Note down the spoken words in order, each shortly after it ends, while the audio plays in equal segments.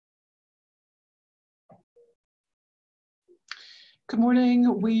Good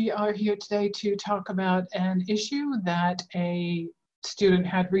morning. We are here today to talk about an issue that a student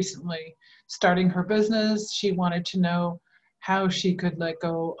had recently. Starting her business, she wanted to know how she could let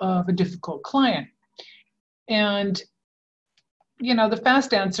go of a difficult client. And, the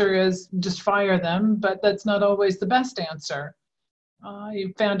fast answer is just fire them, but that's not always the best answer.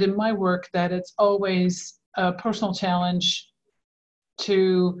 I found in my work that it's always a personal challenge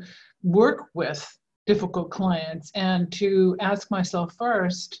to work with difficult clients and to ask myself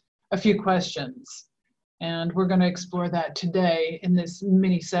first a few questions. And we're going to explore that today in this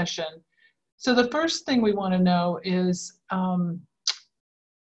mini session. So the first thing we want to know is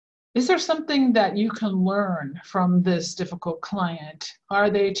there something that you can learn from this difficult client? Are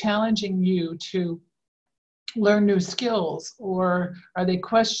they challenging you to learn new skills, or are they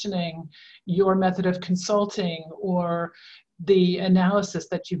questioning your method of consulting or the analysis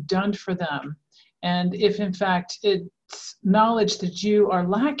that you've done for them? And if in fact it's knowledge that you are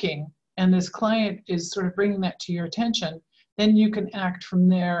lacking and this client is sort of bringing that to your attention, then you can act from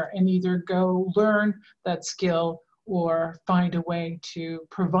there and either go learn that skill or find a way to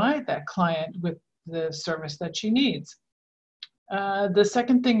provide that client with the service that she needs. The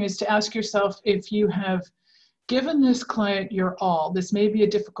second thing is to ask yourself if you have given this client your all. This may be a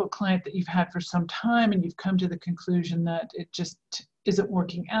difficult client that you've had for some time and you've come to the conclusion that it just isn't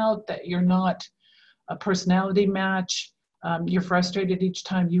working out, that you're not a personality match. You're frustrated each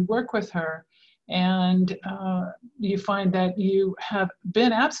time you work with her, and you find that you have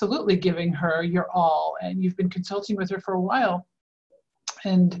been absolutely giving her your all and you've been consulting with her for a while,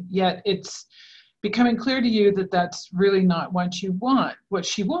 and yet it's becoming clear to you that that's really not what she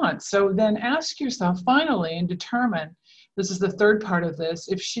wants. So then ask yourself finally and determine, this is the third part of this,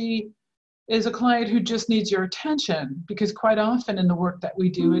 if she is a client who just needs your attention, because quite often in the work that we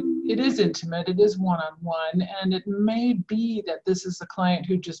do, it is intimate, it is one-on-one, and it may be that this is a client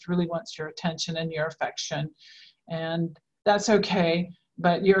who just really wants your attention and your affection, and that's okay.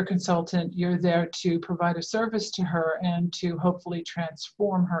 But you're a consultant, you're there to provide a service to her and to hopefully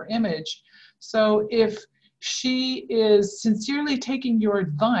transform her image. So if she is sincerely taking your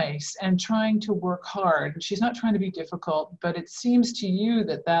advice and trying to work hard, she's not trying to be difficult, but it seems to you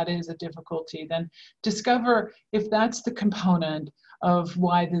that that is a difficulty, then discover if that's the component of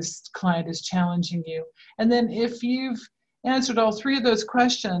why this client is challenging you. And then if you've answered all three of those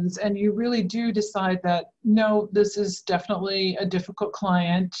questions and you really do decide that, no, this is definitely a difficult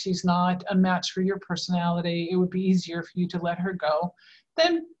client, she's not a match for your personality, it would be easier for you to let her go,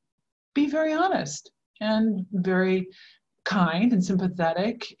 then be very honest and very kind and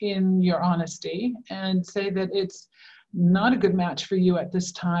sympathetic in your honesty and say that it's not a good match for you at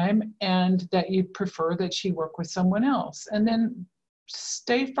this time and that you prefer that she work with someone else. And then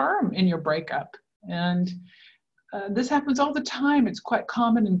stay firm in your breakup. And this happens all the time. It's quite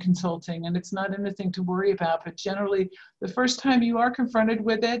common in consulting and it's not anything to worry about, but generally the first time you are confronted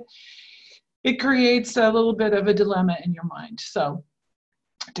with it, it creates a little bit of a dilemma in your mind. So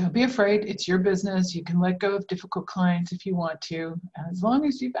don't be afraid. It's your business. You can let go of difficult clients if you want to, as long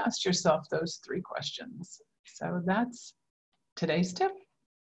as you've asked yourself those three questions. So that's today's tip.